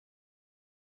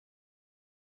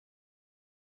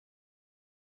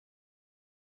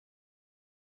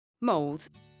Mould.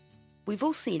 We've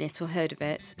all seen it or heard of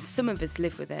it, some of us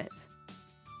live with it.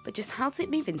 But just how does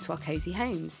it move into our cosy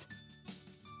homes?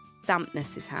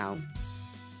 Dampness is how.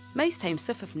 Most homes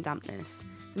suffer from dampness.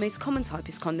 The most common type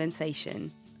is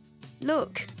condensation.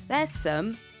 Look, there's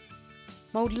some.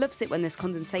 Mould loves it when there's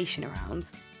condensation around.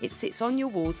 It sits on your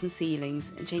walls and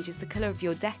ceilings and changes the colour of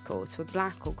your decor to a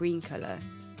black or green colour.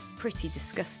 Pretty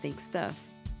disgusting stuff.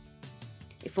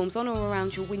 It forms on or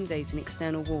around your windows and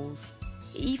external walls.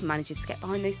 It even manages to get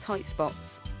behind those tight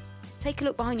spots. Take a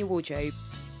look behind your wardrobe.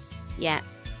 Yeah,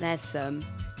 there's some.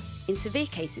 In severe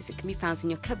cases, it can be found in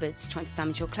your cupboards trying to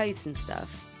damage your clothes and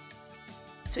stuff.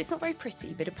 So it's not very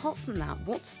pretty, but apart from that,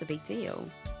 what's the big deal?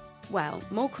 Well,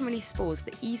 mould can release spores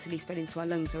that easily spread into our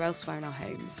lungs or elsewhere in our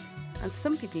homes. And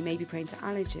some people may be prone to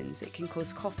allergens. It can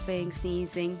cause coughing,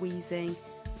 sneezing, wheezing,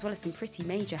 as well as some pretty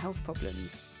major health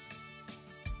problems.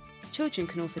 Children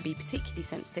can also be particularly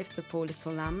sensitive to the poor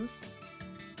little lambs.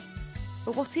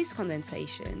 But what is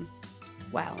condensation?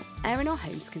 Well, air in our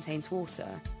homes contains water.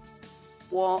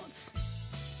 What?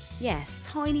 Yes,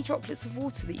 tiny droplets of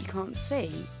water that you can't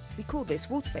see. We call this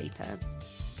water vapour.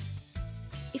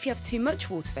 If you have too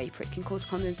much water vapour, it can cause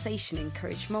condensation and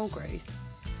encourage mould growth.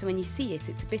 So when you see it,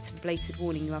 it's a bit of a belated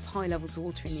warning you have high levels of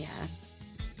water in the air.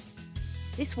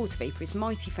 This water vapour is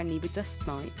mighty friendly with dust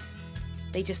mites.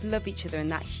 They just love each other in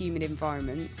that humid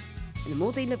environment. And the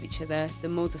more they love each other, the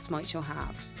more dust mites you'll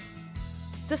have.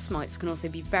 Dust mites can also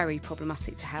be very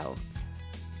problematic to health.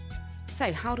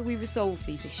 So how do we resolve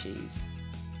these issues?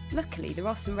 Luckily, there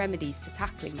are some remedies to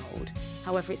tackling mould,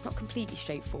 however it's not completely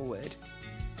straightforward.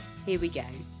 Here we go.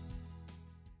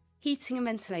 Heating and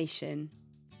ventilation.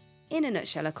 In a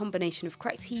nutshell, a combination of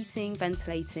correct heating,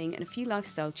 ventilating and a few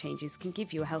lifestyle changes can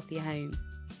give you a healthier home.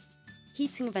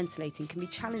 Heating and ventilating can be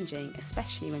challenging,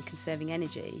 especially when conserving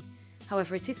energy.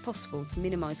 However, it is possible to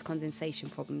minimise condensation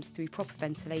problems through proper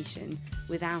ventilation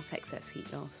without excess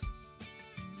heat loss.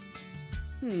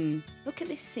 Look at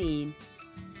this scene.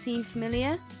 Seem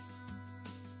familiar?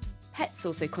 Pets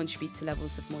also contribute to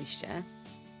levels of moisture,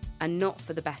 and not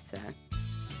for the better.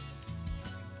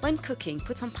 When cooking,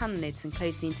 put on pan lids and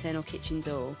close the internal kitchen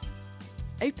door.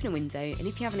 Open a window, and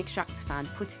if you have an extractor fan,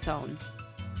 put it on.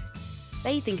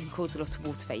 Bathing can cause a lot of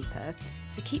water vapour,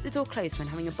 so keep the door closed when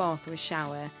having a bath or a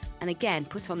shower, and again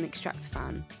put on the extractor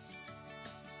fan.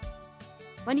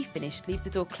 When you've finished, leave the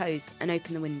door closed and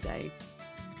open the window.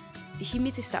 A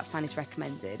humidistat fan is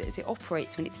recommended as it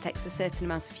operates when it detects a certain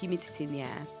amount of humidity in the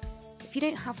air. If you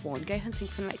don't have one, go hunting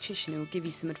for an electrician who will give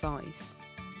you some advice.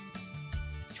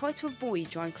 Try to avoid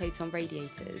drying clothes on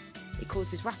radiators. It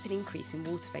causes rapid increase in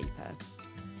water vapour.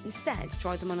 Instead,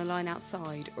 dry them on a line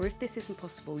outside, or if this isn't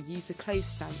possible, use a clothes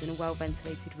stand in a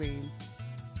well-ventilated room.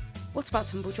 What about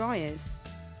tumble dryers?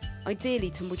 Ideally,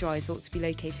 tumble dryers ought to be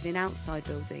located in outside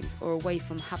buildings or away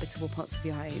from habitable parts of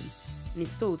your home, and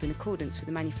installed in accordance with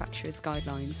the manufacturer's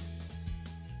guidelines.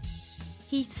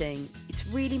 Heating. It's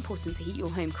really important to heat your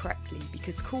home correctly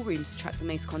because cool rooms attract the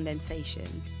most condensation.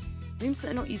 Rooms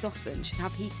that are not used often should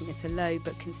have heating at a low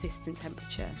but consistent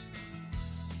temperature.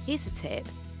 Here's a tip.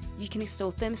 You can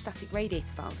install thermostatic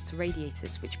radiator valves to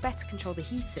radiators which better control the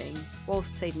heating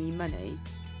whilst saving you money.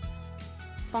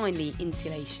 Finally,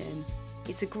 insulation.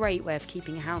 It's a great way of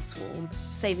keeping a house warm,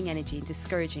 saving energy and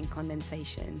discouraging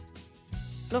condensation.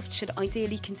 Loft should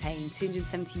ideally contain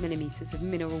 270mm of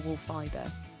mineral wool fibre.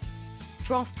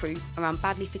 Draft-proof around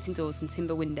badly fitting doors and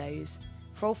timber windows.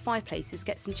 For old fireplaces,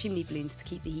 get some chimney balloons to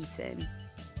keep the heat in.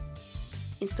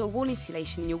 Install wall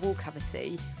insulation in your wall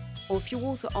cavity, or if your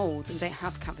walls are old and don't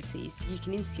have cavities, you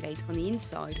can insulate on the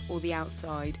inside or the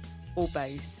outside, or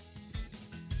both.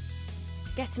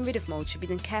 Getting rid of mould should be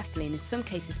done carefully and in some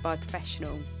cases by a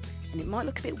professional, and it might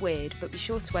look a bit weird, but be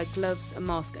sure to wear gloves, a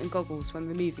mask and goggles when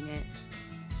removing it.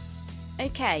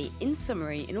 Okay, in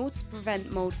summary, in order to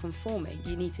prevent mould from forming,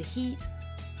 you need to heat,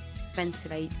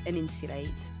 ventilate and insulate.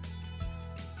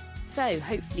 So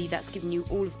hopefully that's given you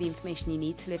all of the information you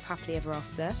need to live happily ever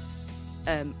after.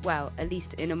 Well, at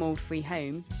least in a mould-free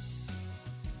home.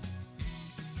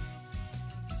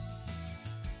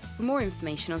 For more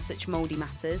information on such mouldy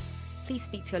matters, please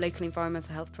speak to your local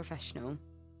environmental health professional.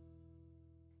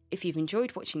 If you've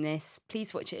enjoyed watching this,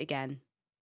 please watch it again.